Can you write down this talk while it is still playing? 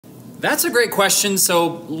That's a great question,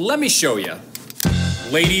 so let me show you.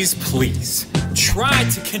 Ladies, please, try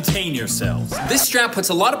to contain yourselves. This strap puts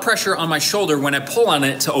a lot of pressure on my shoulder when I pull on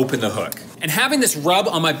it to open the hook. And having this rub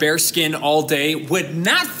on my bare skin all day would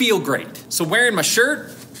not feel great. So wearing my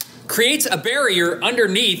shirt creates a barrier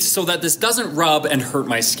underneath so that this doesn't rub and hurt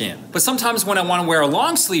my skin. But sometimes when I want to wear a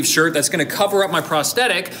long sleeve shirt that's going to cover up my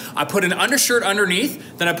prosthetic, I put an undershirt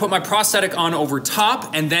underneath, then I put my prosthetic on over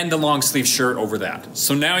top, and then the long sleeve shirt over that.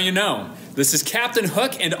 So now you know. This is Captain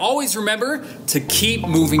Hook, and always remember to keep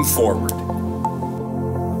moving forward.